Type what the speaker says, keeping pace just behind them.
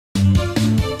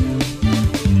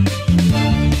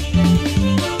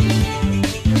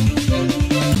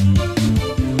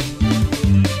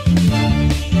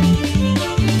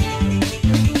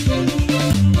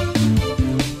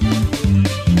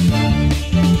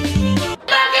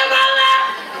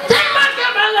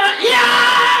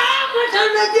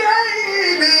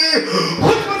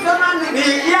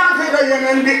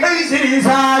yeneen bi ay Sëriñ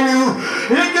Saaliw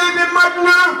liggéey bi mat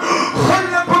na xol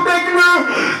yëpp bég na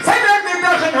sagal bi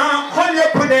tax na xol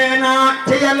yëpp dee na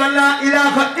te yàlla la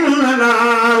ilaha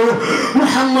illallah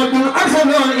muhammadun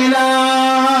arsalul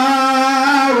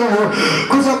ilah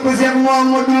ku sopp Seex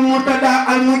Muhammadul Murtada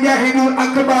al mujahidul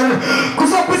akbar ku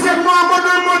sopp Seex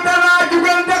Muhammadul Murtada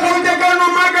jugal taxaw ca kanu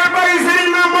magal bàyyi Sëriñ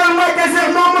Mamoor Mbàkke Seex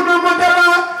Muhammadul Murtada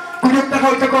ku jóg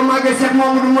taxaw ca ko magal Seex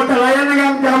Muhammadul Murtada yàlla nga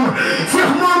am jàmm Seex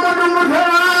Muhammadul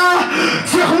Murtada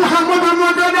Seex Muhammadul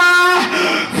Murtada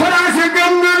français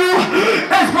gëm nañu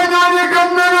espagnol yi gëm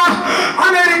nañu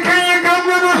américain yi gëm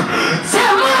nañu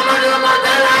Seex Muhammadul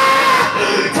Murtada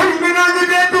sëriñ bi noo ngi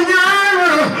dee di ñaan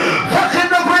fekk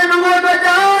dafay nangoo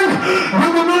dagaan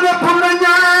nangu nu lépp la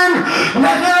ñaan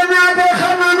ndax yaa ñaate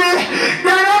xam na ni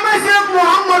jaarama Seex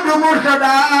Muhammadul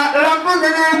Murtada lamp nga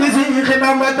ne bi si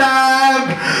xibam ba taag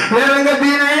leer nga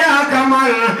diine yaa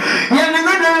kamal yéen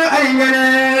nga dal ay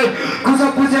ngeneel ku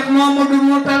sopp Seex Muhammadul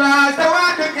Murtada sa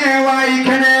waa du eewaay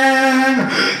keneen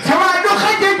sa waa du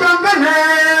xaje jom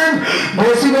keneen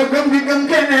boo si nga gëm di gëm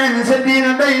keneen sa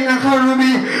diine day na xaru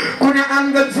bi ku ne am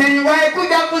nga sëriñ waaye ku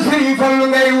jàpp Sëriñ Fallu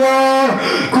ngay woo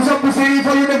ku sopp Sëriñ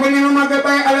Fallu dafa li nu mag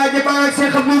bay Alaaji Ba ak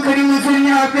Seex Abdul Karim Sëriñ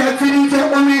Afi ak Sëriñ Seex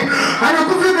Umi ana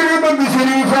ku fi gën a bëgg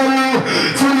Sëriñ Fallu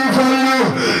Sëriñ Fallu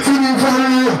Sëriñ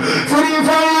Fallu Sëriñ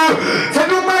Fallu sa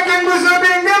du màggeen bu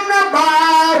soobee ngam na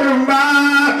baar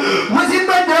mbaa masin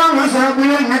ba jooma sa bu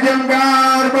leen na dem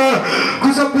gaar ba ku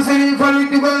sopp Sëriñ Fallu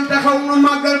dugal taxaw nu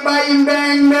màggal bàyyi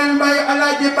mbeen mbeen bàyyi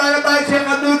Alaaji Ba bàyyi Seex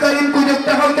Abdul Karim ku jóg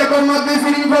taxaw te ko màggal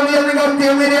Sëriñ Fallu yàlla nga am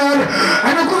téeméeri at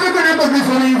ana ku fi gën a bëgg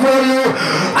Sëriñ Fallu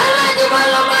Alaaji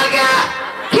Fallu Mbàkke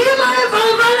kii may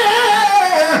falfale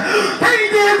tey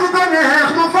jii ku ko neex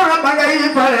mu fara ba ngay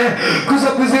fale ku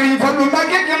sopp Sëriñ Fallu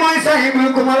Mbàkke ki mooy sahibul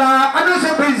kumala ana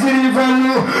sopp Sëriñ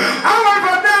Fallu awal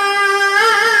fa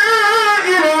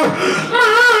daa'iru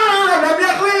maa lam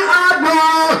yaxwi aadu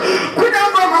ku dem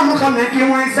ba mu xam ne kii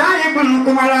mooy sahibul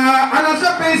kumala ana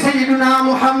sopp Sayyiduna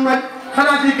Muhammad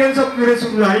xanaa fii kenn sopp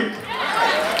Rasulullah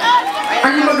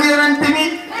ani bëgg Yonent bi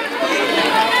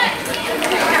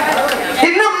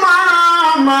inna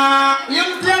maama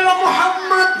yonent Yàlla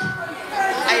Muhammad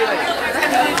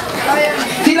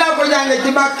ci laa ko jànge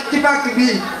ci bàkk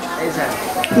bii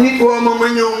nit woo ma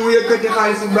ñëw mu yëkkati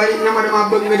xaalis bu bari na ma dama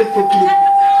bëgg nga def ko clip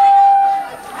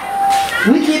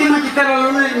nit ñi di ma ci teral lu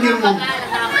ne ngir moom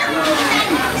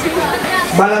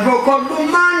bala fo ko du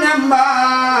ma ne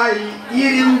mbaay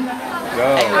yirim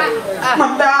ma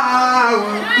daaw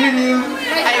yirim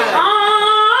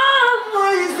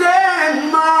mooy seen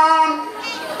maam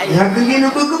yàgg ngeen a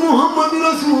bëgg Muhammadu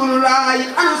Rasulullah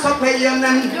ana soppe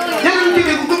Yonent Yonent bi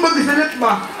ku ko bëgg sa lépp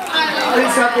baax ay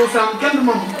saako sam kenn du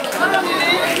moom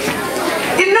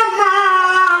inna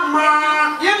maama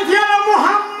yonent Yàlla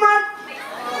Muhammad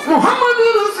Muhammadu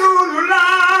Rasulullah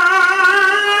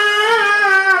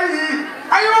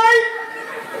ay waay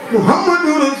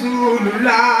Muhammadu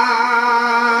Rasulullah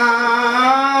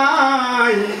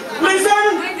laysan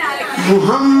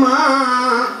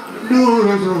Muhammadu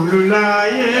Rasulullah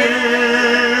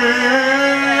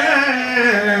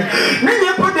na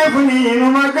ñëpp def ni nu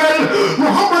magal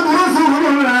Muhammadu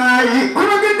Rasulullah ku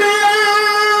ma gën a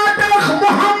tax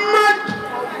Muhammad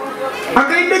ak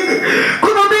ay dëgg ku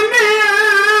ma gën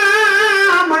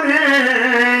a ma ne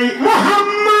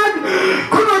Muhammad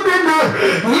ku ma gën a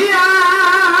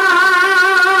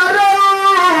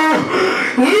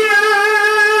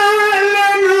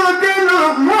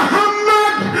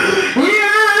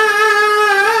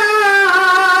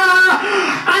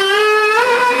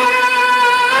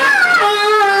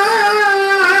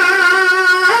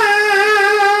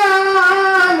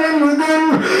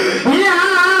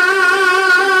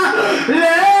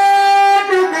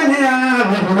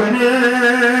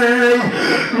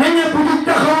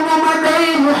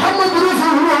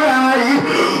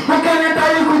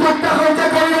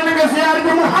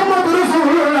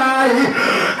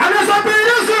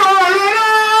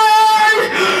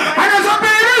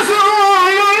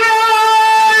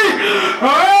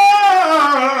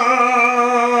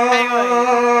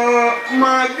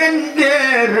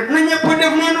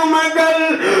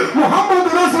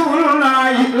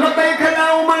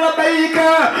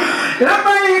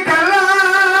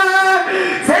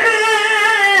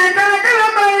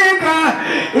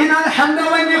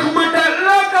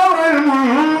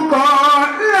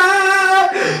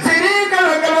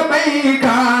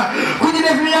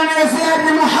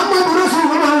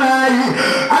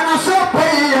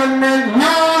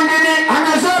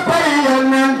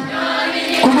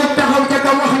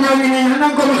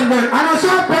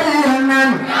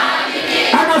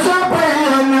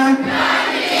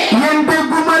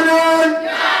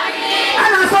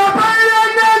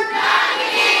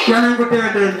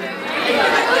déedéet.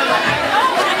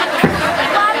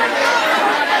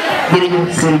 jërëjëf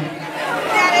sëriñ.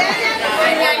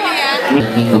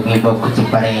 ñu ngi bokk ci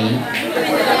pare yi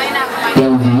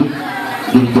teew fii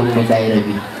ngir jëmmi daayira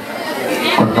bi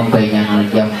kon nu koy ñaanal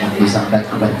jàmm bi sax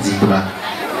dàkk barke Sëriñ Tuubaa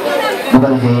bu ko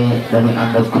defee dañuy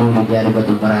ànd ak kuréelu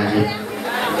Jaalibatul Maraaxib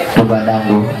Touba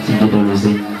Dango ci njiitalu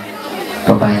sëñ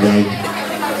Papa Ndiaye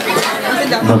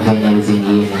noo feeñal seen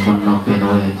yéene mën noppee no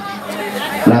woye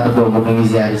laata boobu nu ngi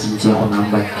ziyaare suñu Seexuna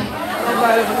Mbàkke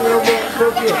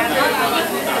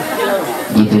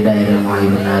jiite daayira mooy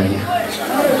bu naaje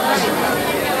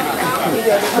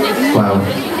waaw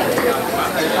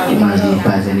image yi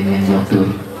passé li ngeen jox tur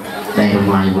daayira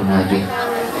mooy bu naaje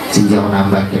suñu Seexuna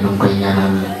Mbàkke nu ngi koy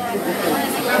ñaanal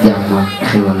jàmm ak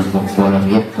xéwal moom mboolem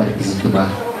yëpp barke Sëriñ Tuubaa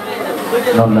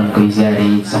noonu lañ koy ziyaare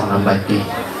yi soxna Mbàkke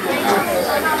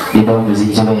di doomu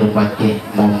Sëriñ Subayru Mbàkke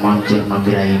moom maam Cerno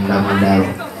Birahim Ndamal Daaru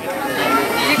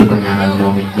di ko ñaanal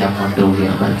moom it jàmm ak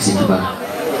tawfeex barke Sëriñ Tuubaa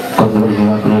kon bu ko defee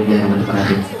waa kuréel Jaalibatul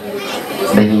Maraaxib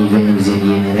dañuy feeñal seen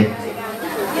yéene rek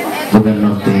bu ngeen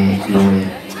noppee lu wér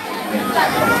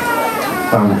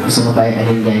waaw sunu baay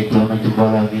Aliou Ndiaye teew na ci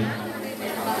mbooloo mi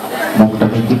moom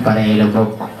tamit ci pare yi la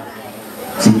bokk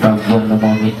Sëriñ Pape Jonn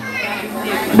moom it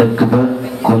dëkk ba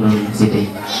Kounoune Cité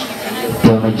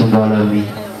teew na ci mbooloo mi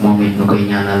moom it ñu koy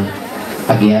ñaanal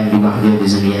ak yaayam bi baax jooju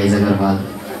suñu yaay Zagar Fall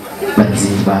barke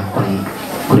Sëriñ Tuubaa kon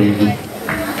kuréel gi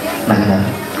naka daal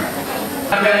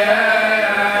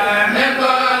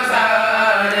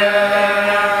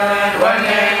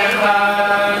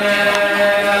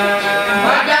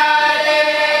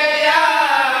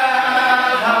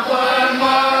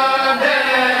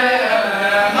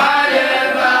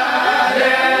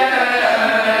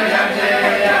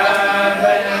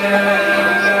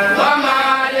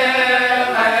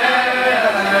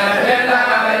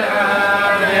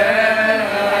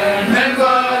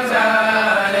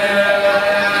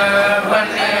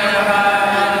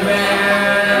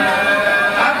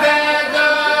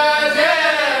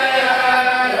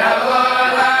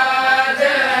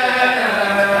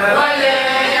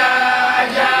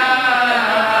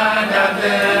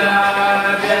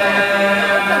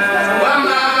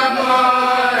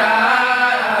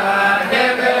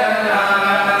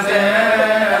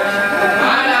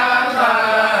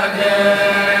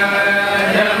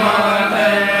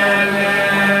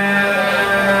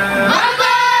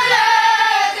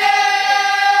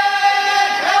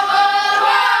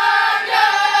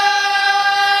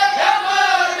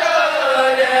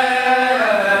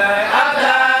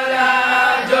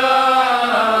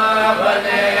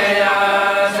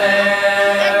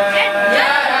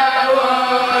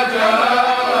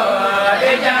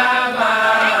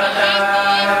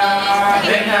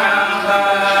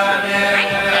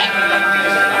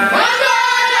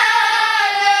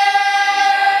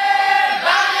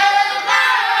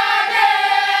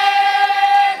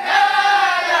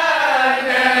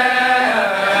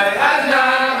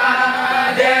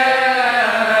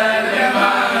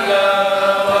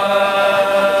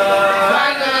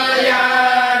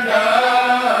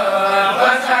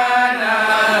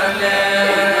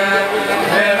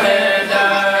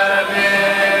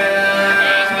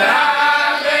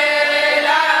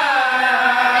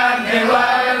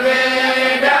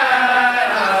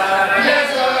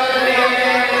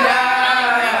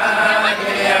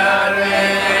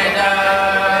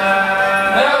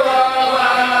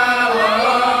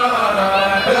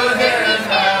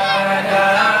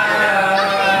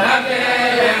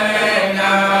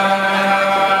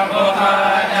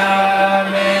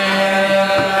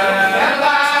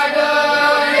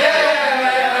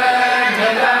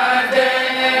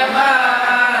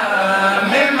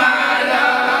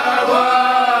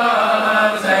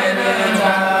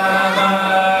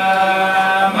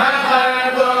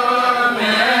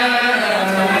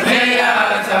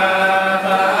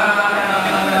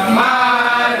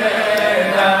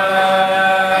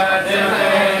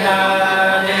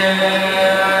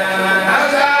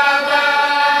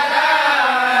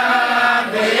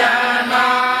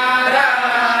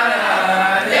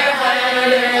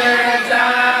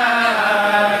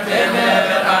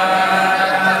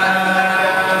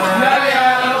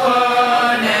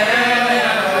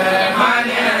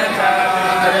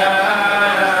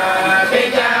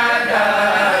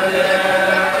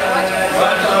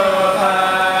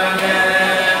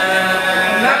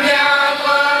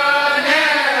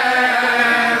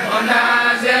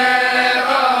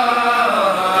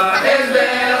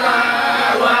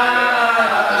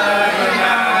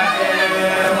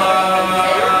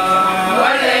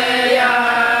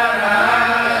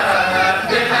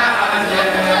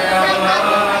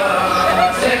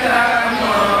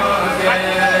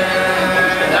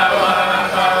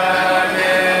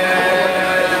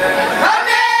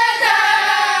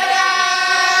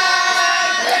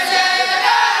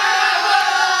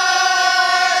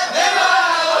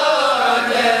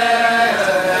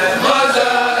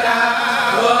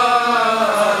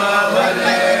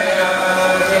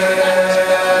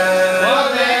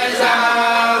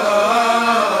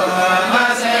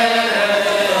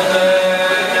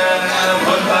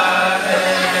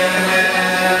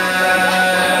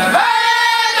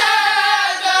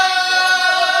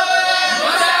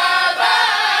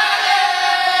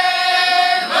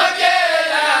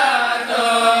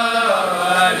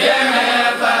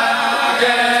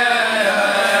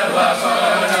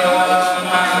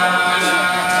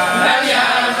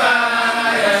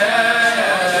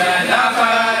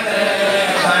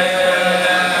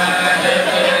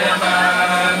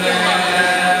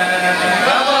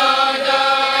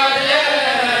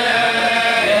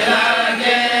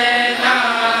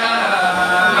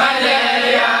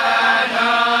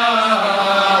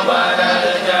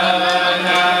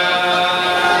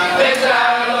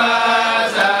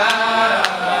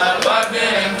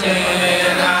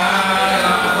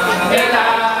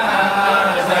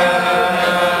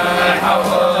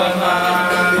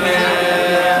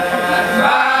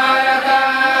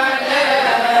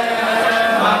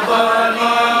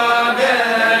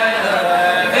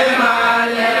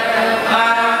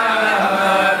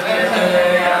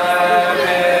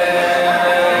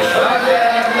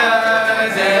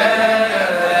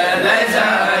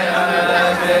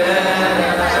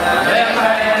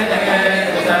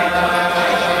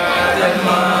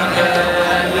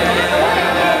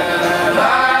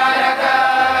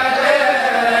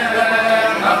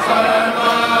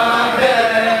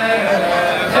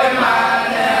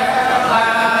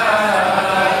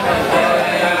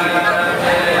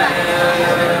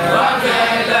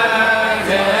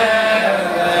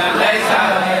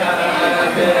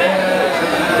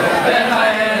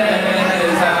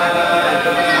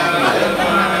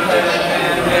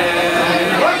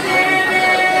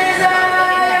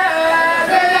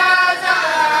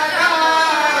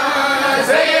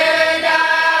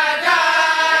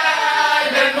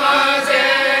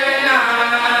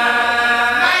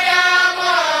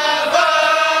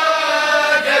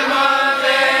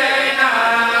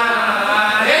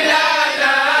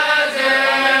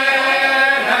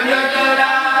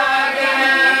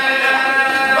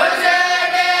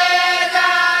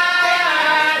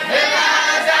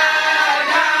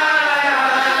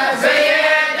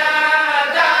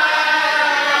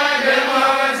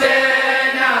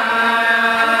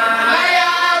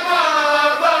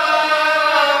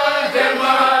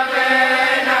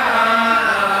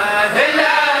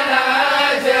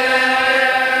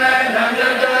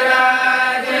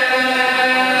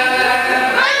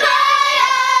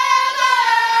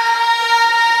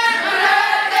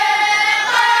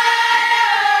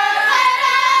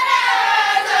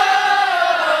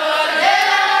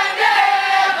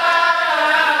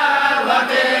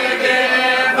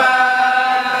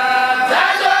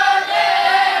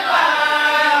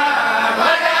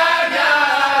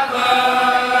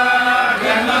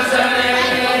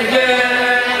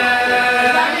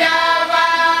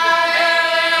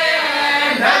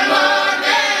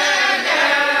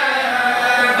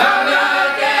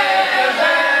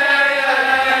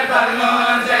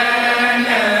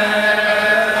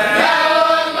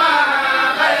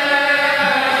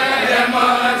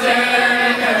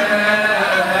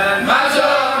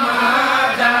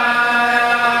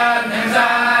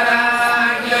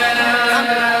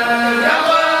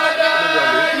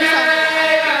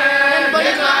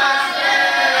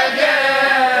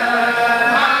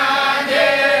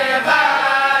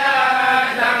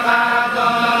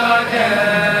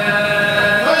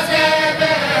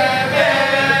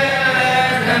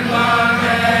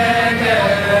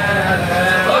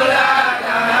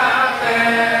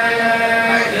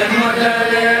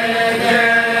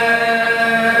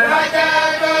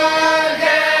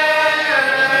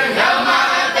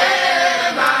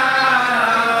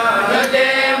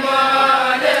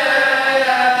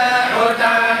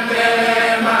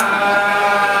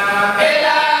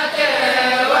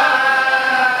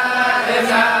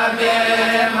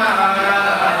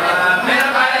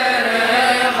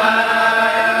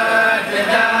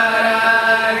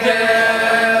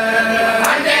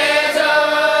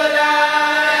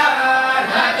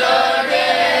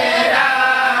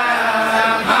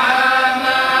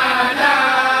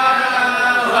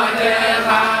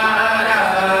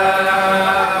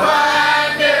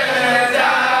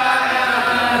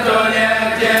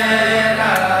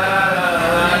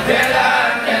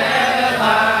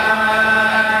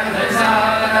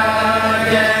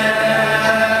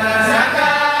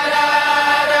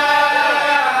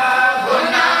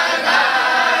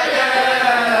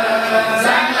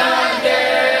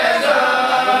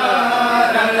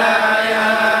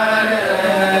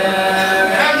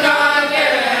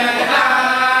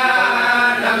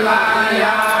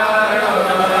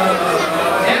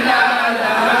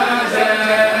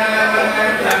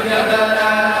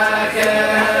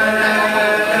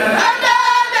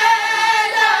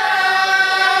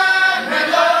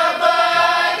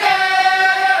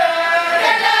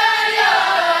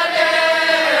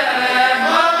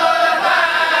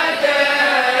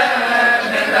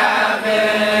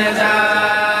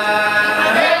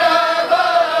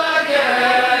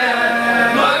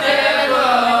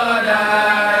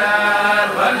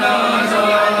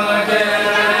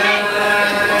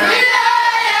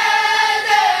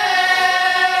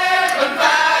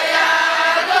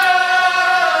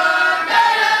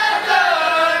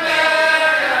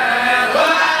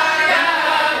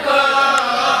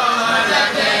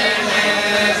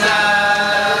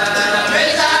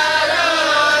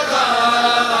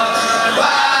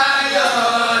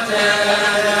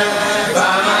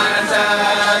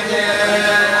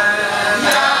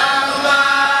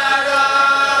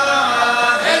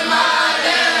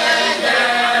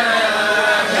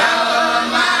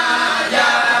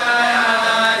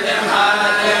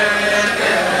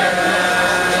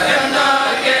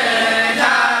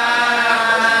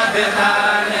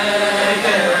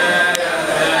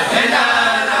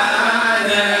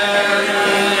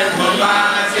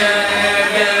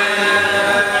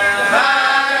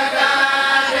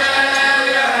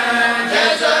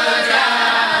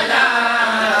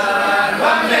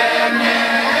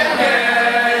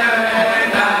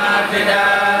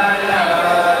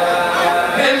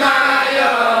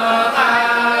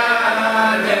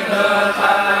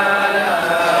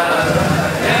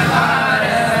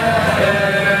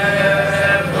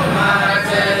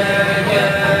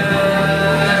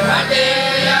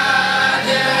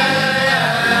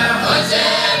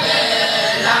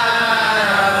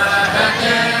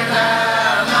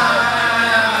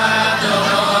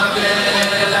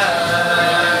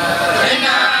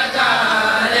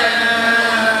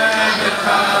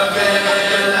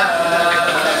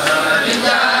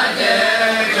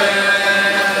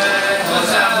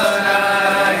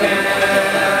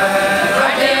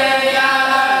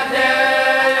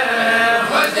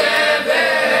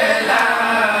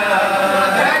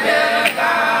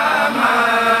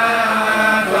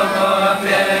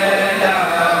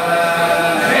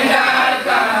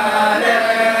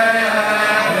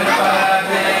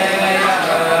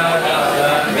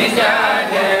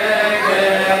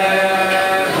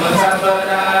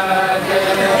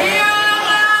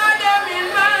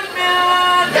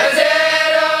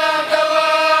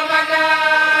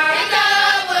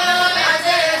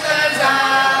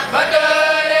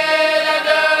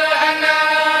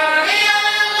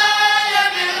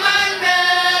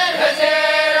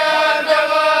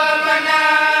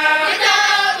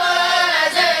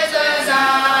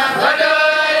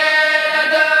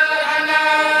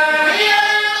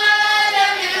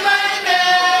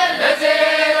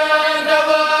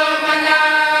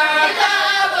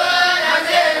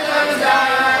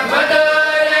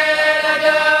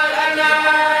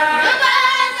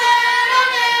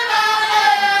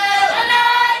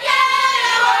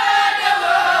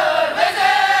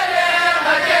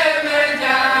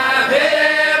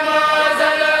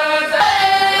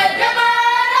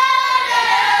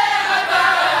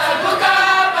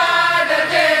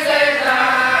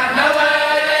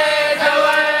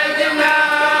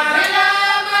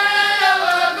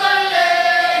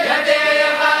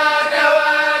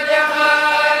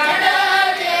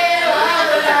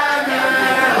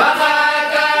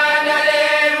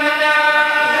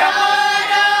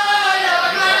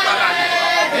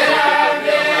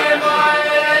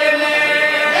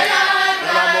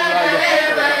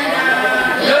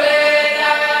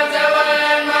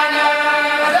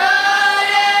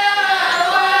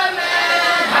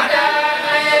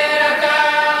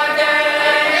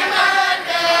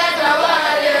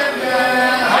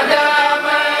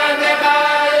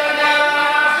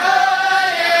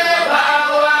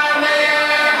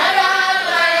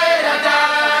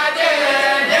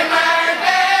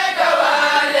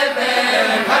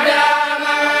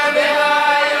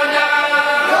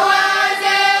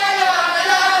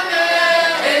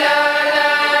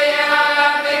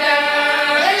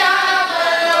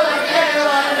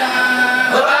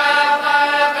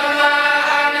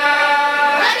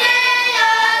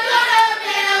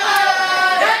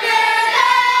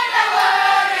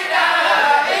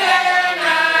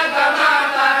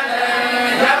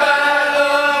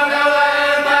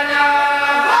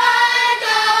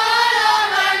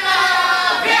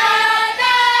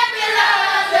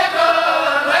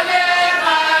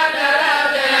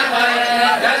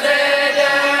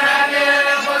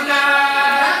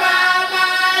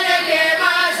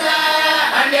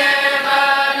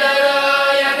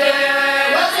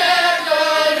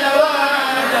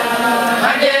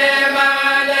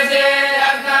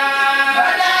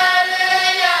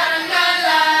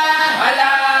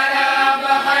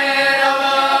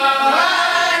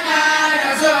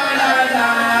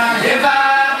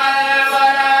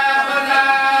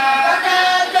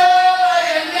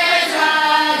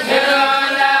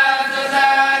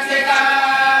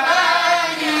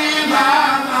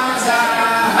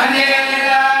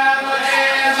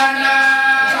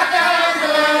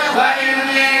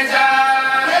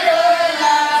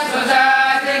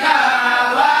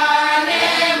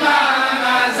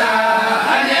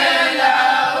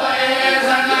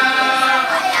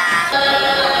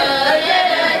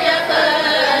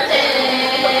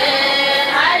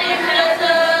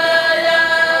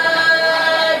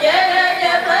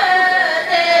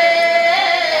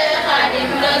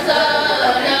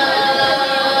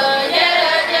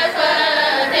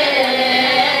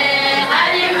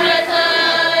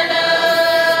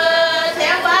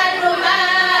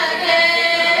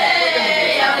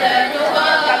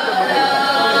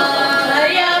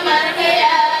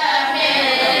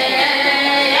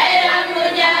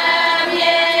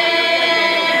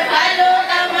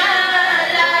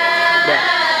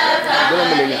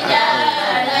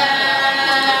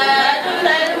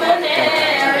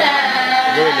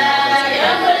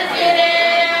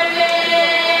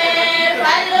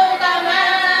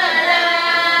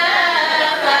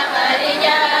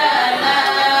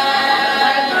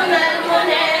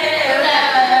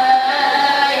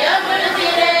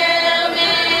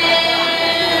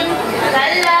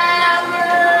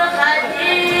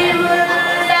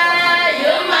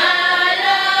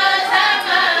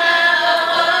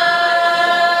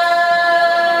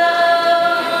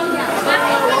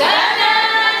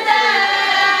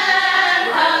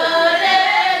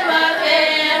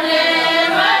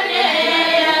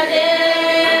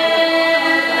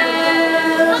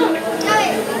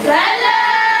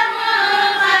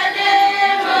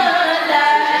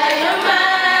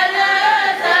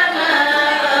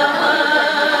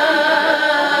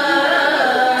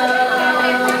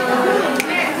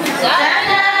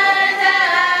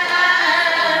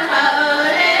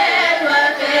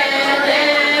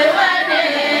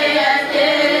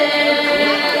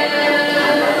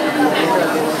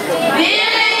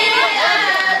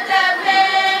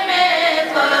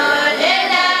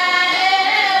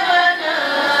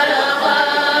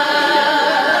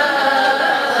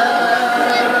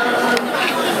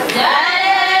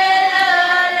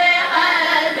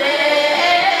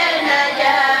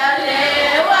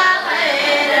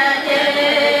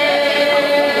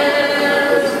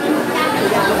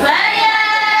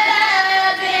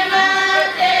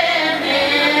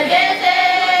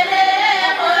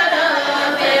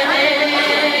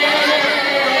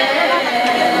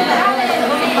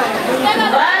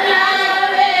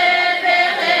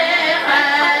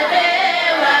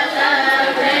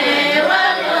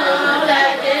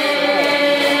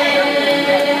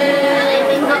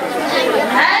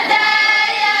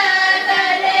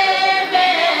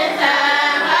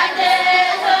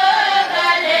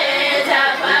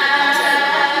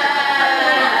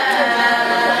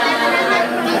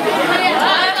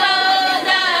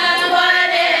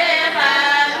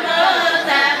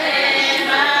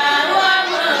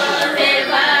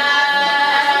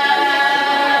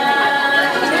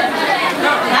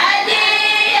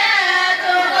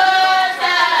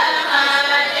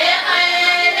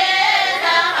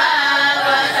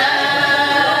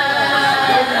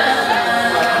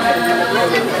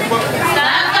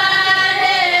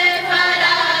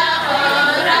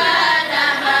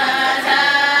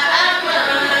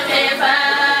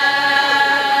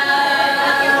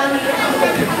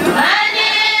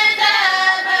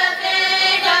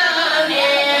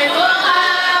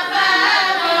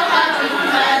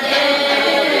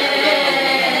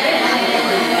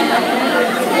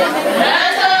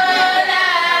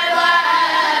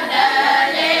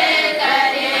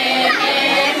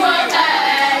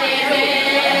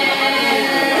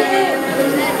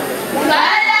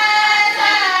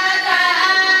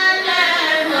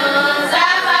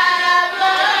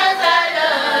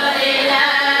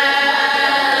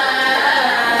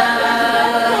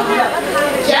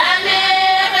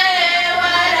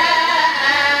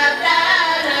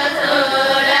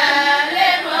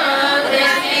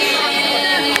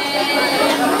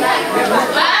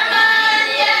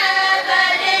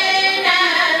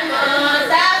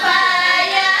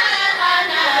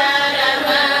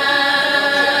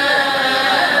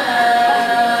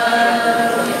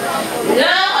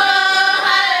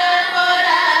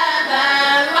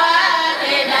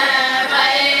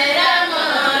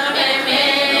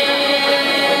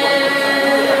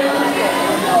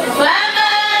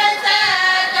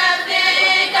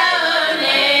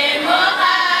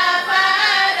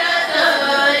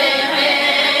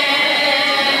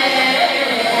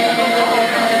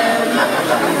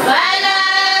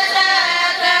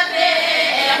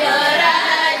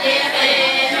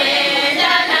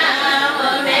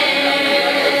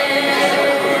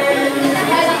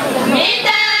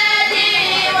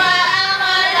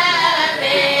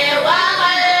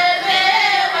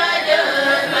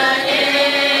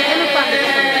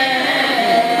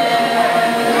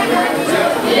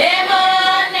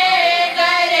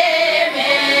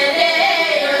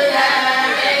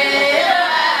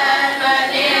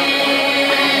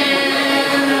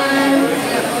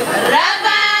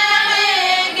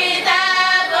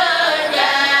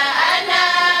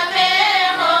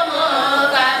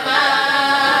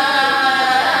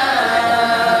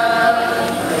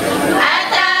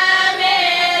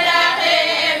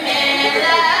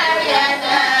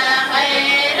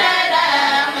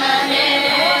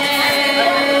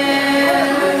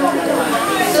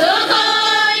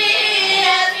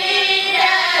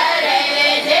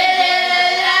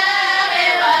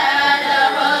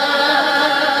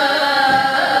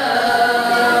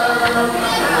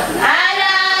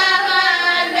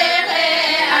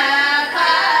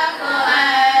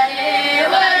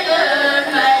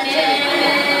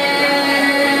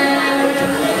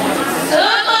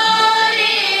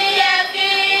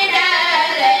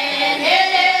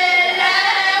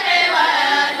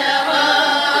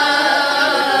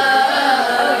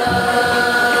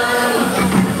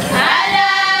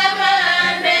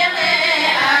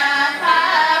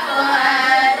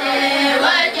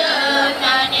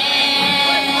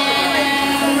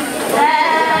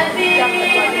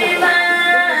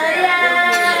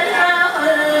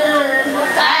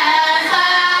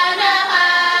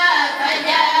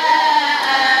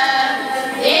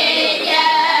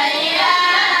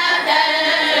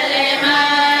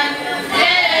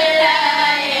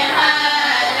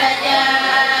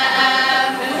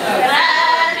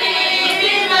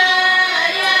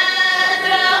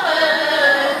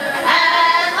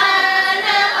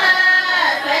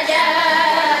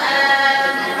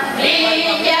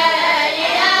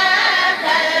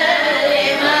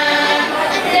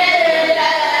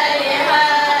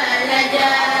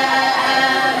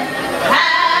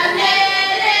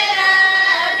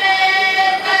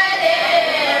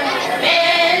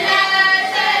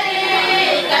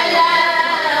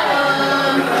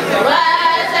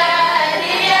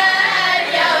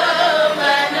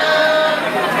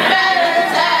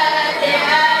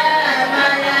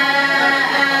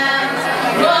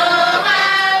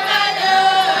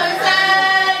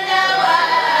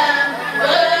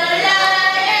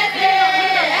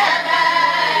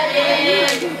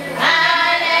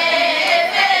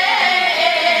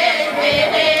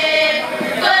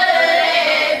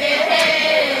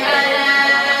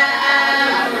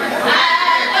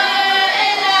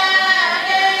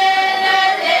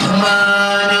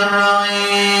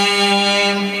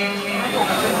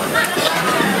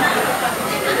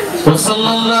وصلى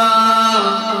الله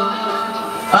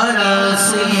على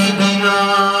سيدنا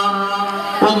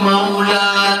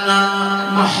ومولانا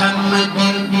محمد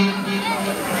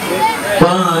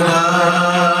وعلى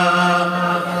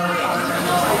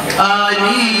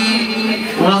آله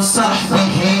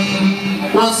وصحبه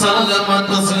وسلم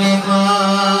تسليما.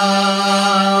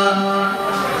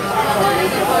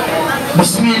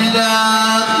 بسم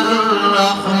الله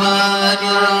الرحمن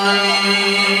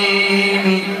الرحيم.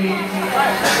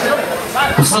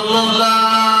 صلى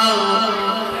الله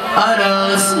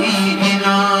على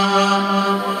سيدنا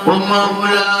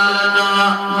ومولانا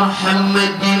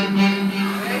محمد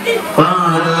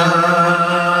وعلى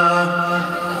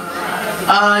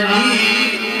آله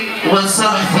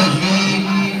وصحبه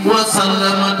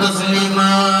وسلم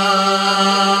تسليما.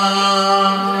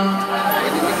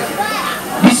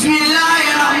 بسم الله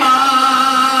الرحمن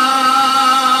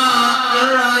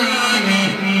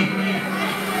الرحيم.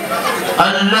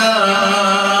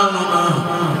 اللهم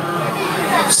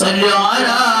صل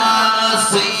على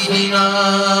سيدنا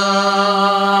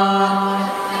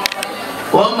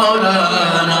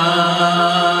ومولانا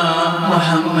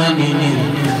محمد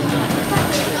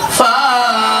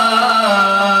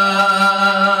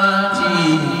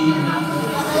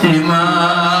لما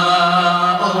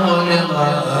أغلق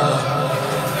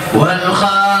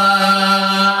والخاتم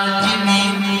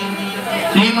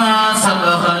لما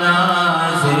سبقنا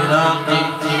صراط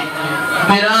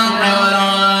بالأمر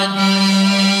والعدي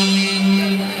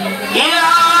إلى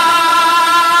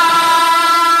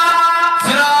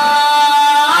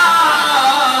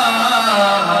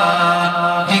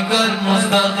صراطك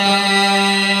المستقيم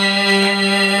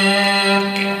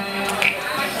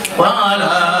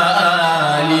وعلى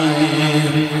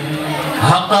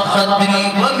حق قدري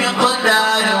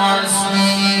ومقدار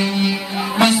عصري.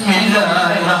 بسم الله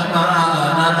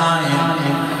الرحمن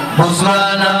الرحيم.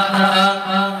 بشرانا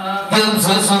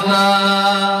يمسسنا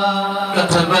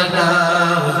كتبنا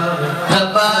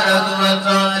تبارك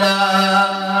وتعالى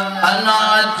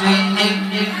العتين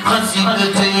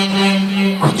قصيدتين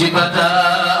كتبتا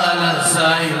على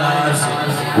السائلات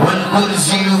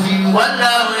والكرسي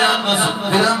والله يقص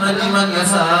برحمة من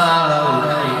يشاء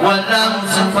والله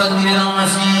صفة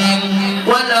العظيم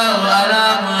والله على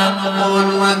ما نقول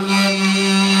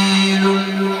وكيل.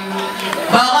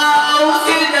 بغاو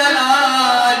في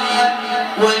الجلال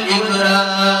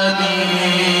والإكرام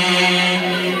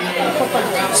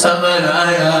سبع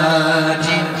الآيات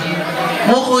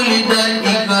مخلد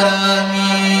الإكرام.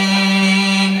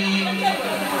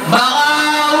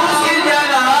 بغاو في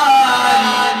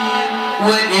الجلال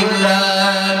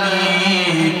والإكرام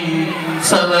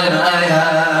سبع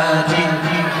الآيات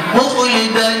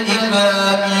مخلد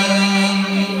الإكرام.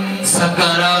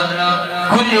 سكر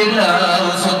كل الله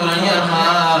صبرا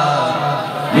يرحى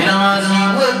للعزي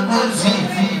والكرسي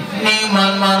نعم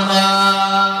المرغى.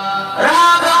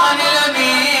 رافعني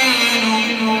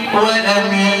الأمين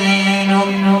والأمين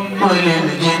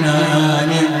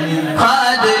وللجنان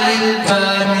قاد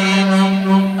للتامين.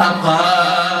 أبقى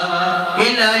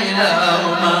إلا إله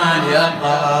ما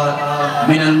لأبقى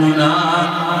من المنى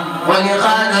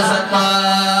ولقاد سقى.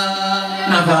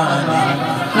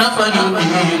 نفعني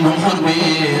به من قربي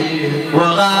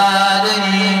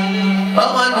وغادني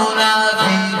وقلبنا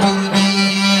في تربي.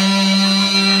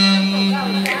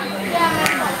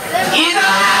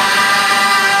 إذا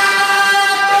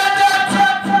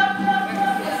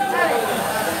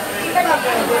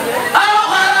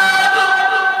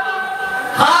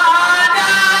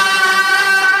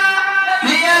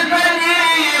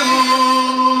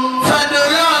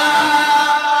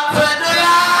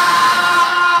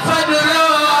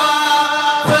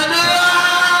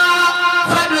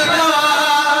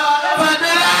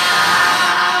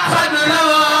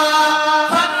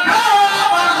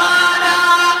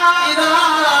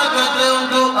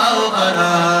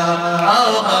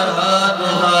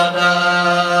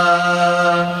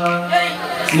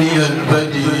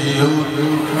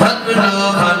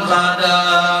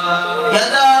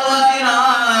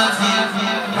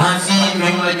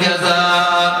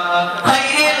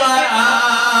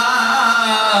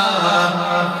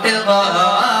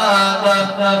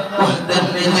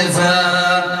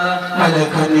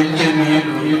الجميل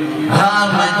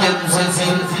هام جمسسي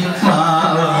ما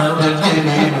ورد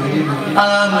الجميل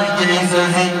هام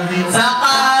جمسسي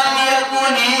سقال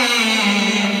يكوني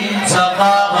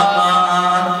سقى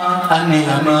غمان أني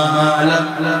أمالا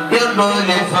يرضو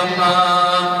لفما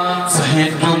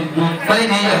سهلت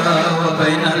بيني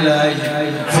وبين الله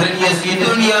فريسي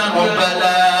دنيا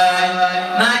مبلاي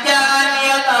نجاني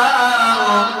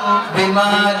الله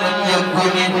بما لم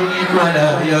يكن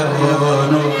ولا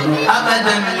يكون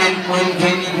أبدا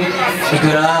للممكن.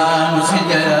 إكرام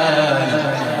الجلال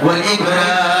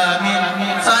والإكرام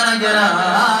صار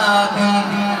جنابي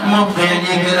مبقي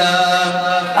الإكرام.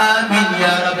 آمين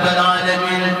يا رب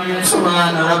العالمين.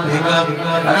 سبحان ربك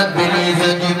رب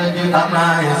العزة عما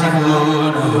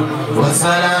يصفون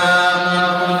والسلام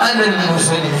على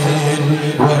المرسلين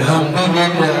والحمد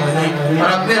لله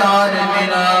رب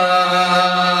العالمين.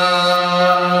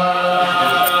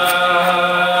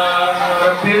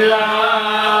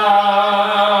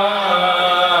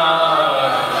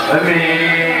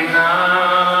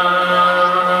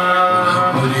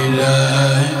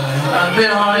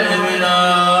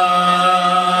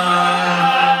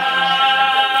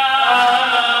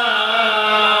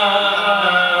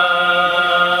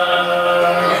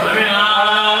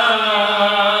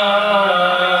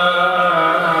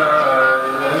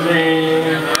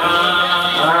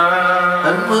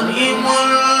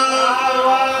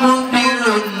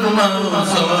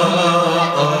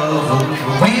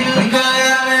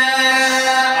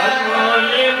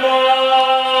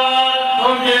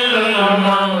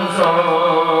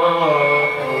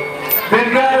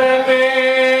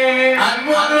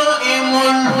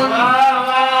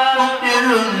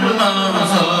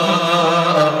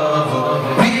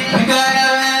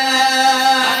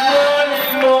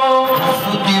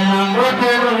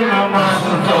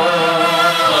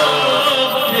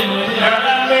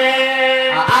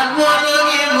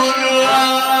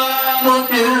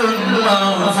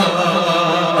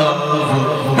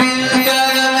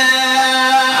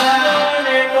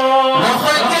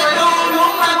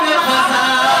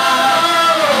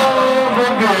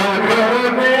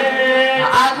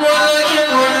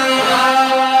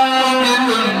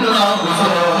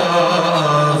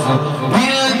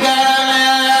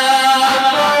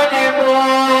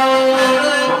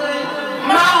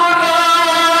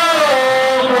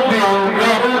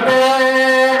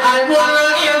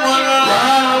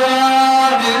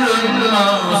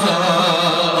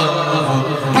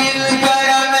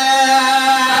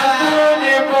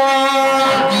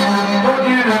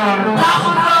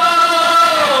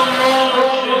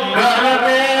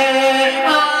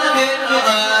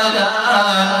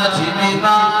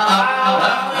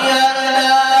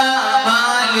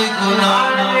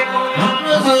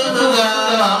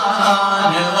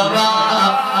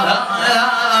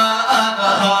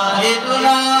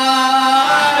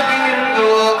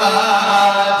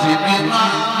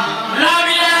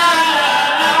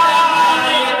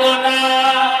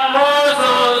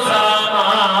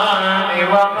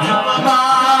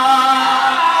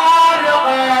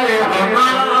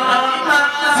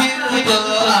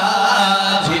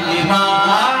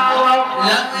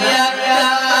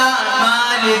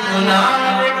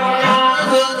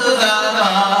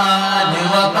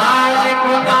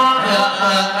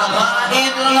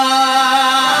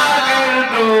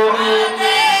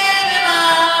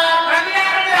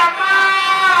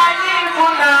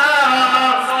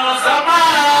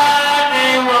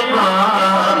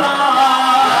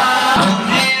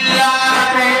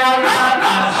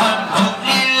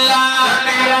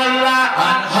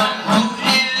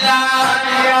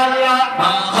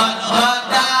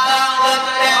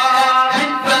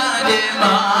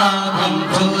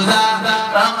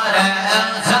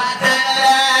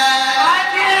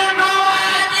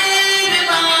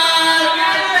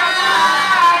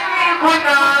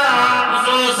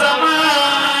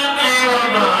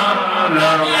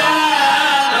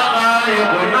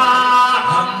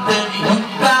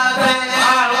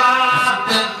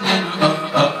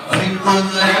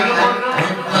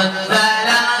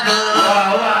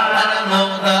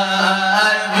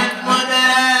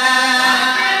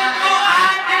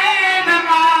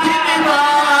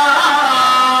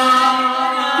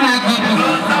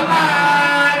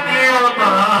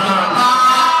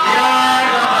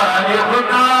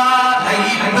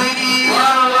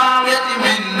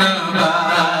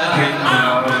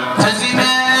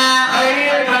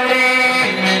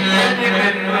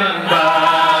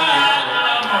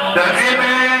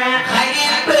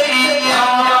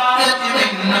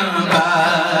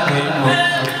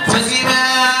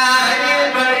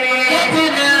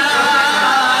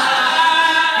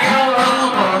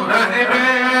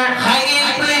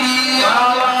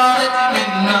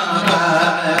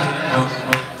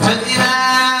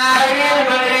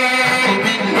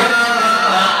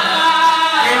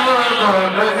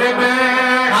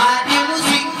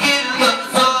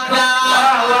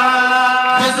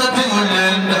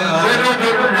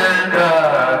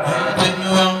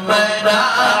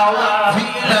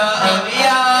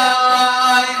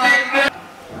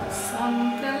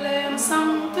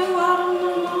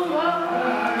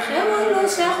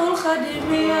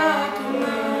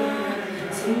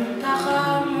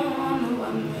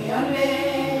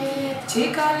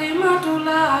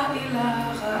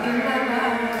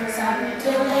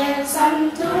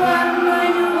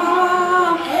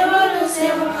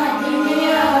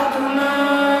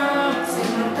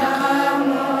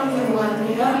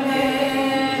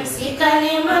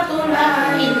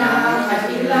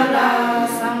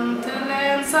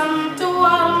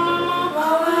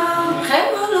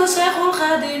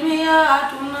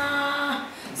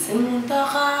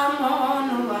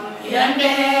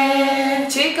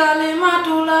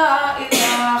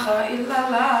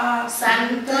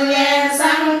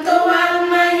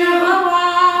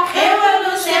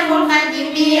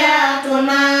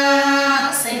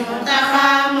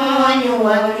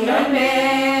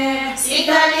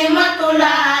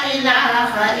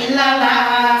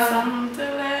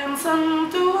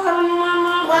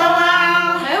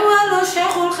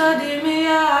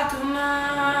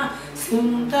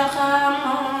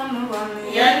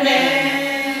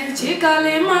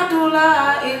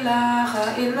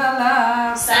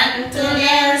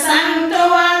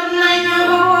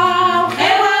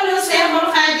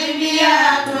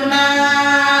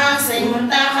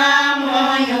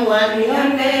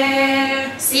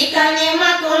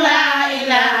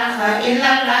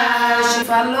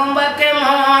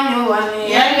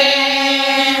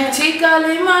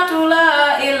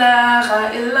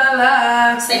 ilaha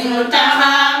illallah Sëñ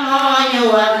Muntaxa moo ñu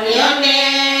war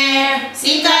yónnee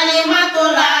si kalimatu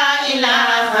la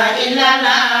ilaha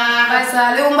illallah Baay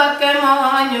Saaliw Mbakke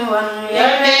moo ñu war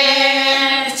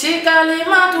yónnee si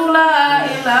kalimatu la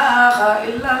ilaha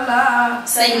illallah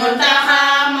Sëñ Muntaxa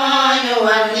moo ñu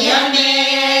war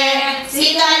yónnee si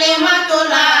kalimatu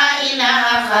la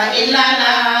ilaha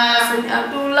illallah Sëñ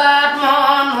Abdulaat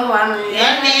moo ñu war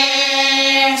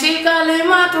yónnee si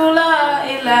kalimatu la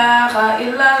ilaha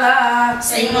illallah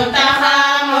Sëñ Muntaxa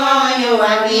moo ñu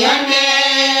war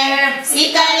yónnee si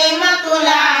kalimatu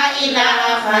la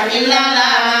ilaha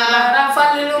illallah Bara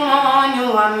Falilu moo ñu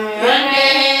war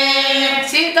yónnee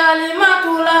si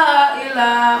kalimatu la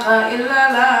ilaha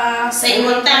illallah Sëñ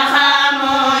Muntaxa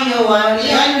moo ñu war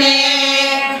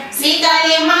yónnee si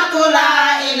kalimatu la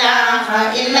ilaha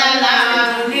illallah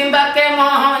Li Mbakke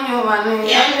moo ñu war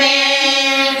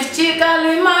yónnee si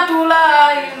kalimatu la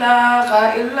ilaha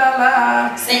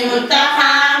illallah Sëñ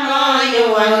Muntaxa moo ñu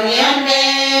war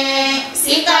yónnee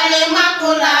si kalimatu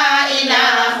la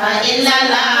ilaha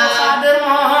illallah Xaadir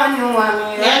moo ñu war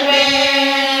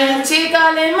yónnee si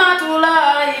kalimatu la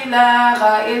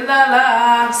ilaha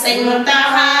illallah Sëñ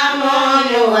Muntaxa moo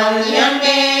ñu war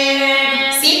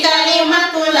yónnee si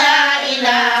kalimatu la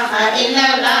ilaha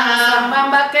illallah Samba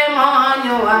Mbakke moo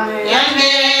ñu war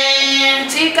yónnee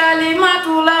si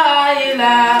kalimatu la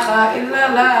ilaha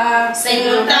illallah Sëñ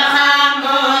Muntaxa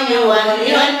moo ñu war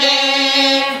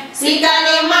yónnee si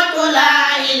kalimatu la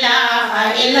ilaha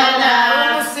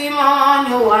illallah si moo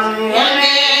ñu war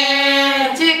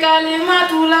yónnee si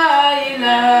kalimatu la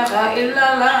ilaha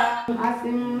illallah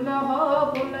asim lahu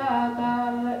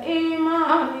kulakal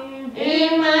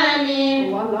imani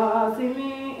wala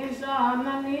simi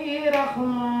isanani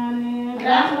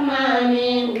rahmani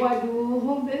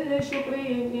wajuhu bil shukri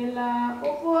ila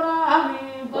kufrani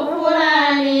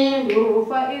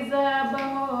yufa iza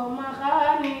bahu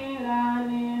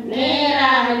makhanirani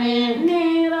nirani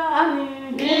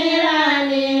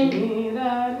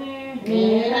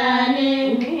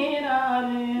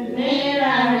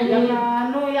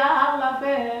Yalla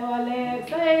fe wale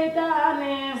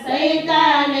seytaane